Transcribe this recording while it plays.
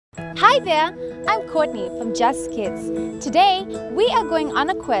Hi there, I'm Courtney from Just Kids. Today, we are going on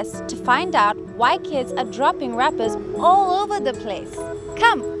a quest to find out why kids are dropping wrappers all over the place.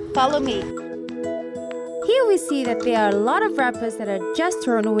 Come, follow me. Here we see that there are a lot of wrappers that are just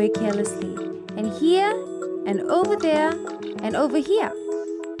thrown away carelessly. And here, and over there, and over here.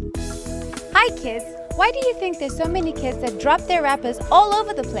 Hi kids, why do you think there's so many kids that drop their wrappers all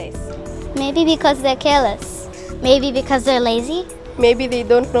over the place? Maybe because they're careless. Maybe because they're lazy. Maybe they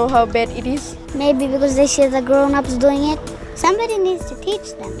don't know how bad it is. Maybe because they see the grown-ups doing it. Somebody needs to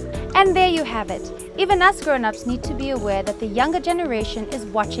teach them. And there you have it. Even us grown-ups need to be aware that the younger generation is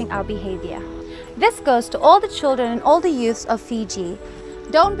watching our behavior. This goes to all the children and all the youths of Fiji.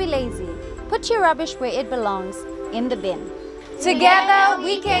 Don't be lazy. Put your rubbish where it belongs, in the bin. Together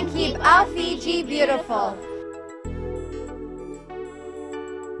we can keep our Fiji beautiful.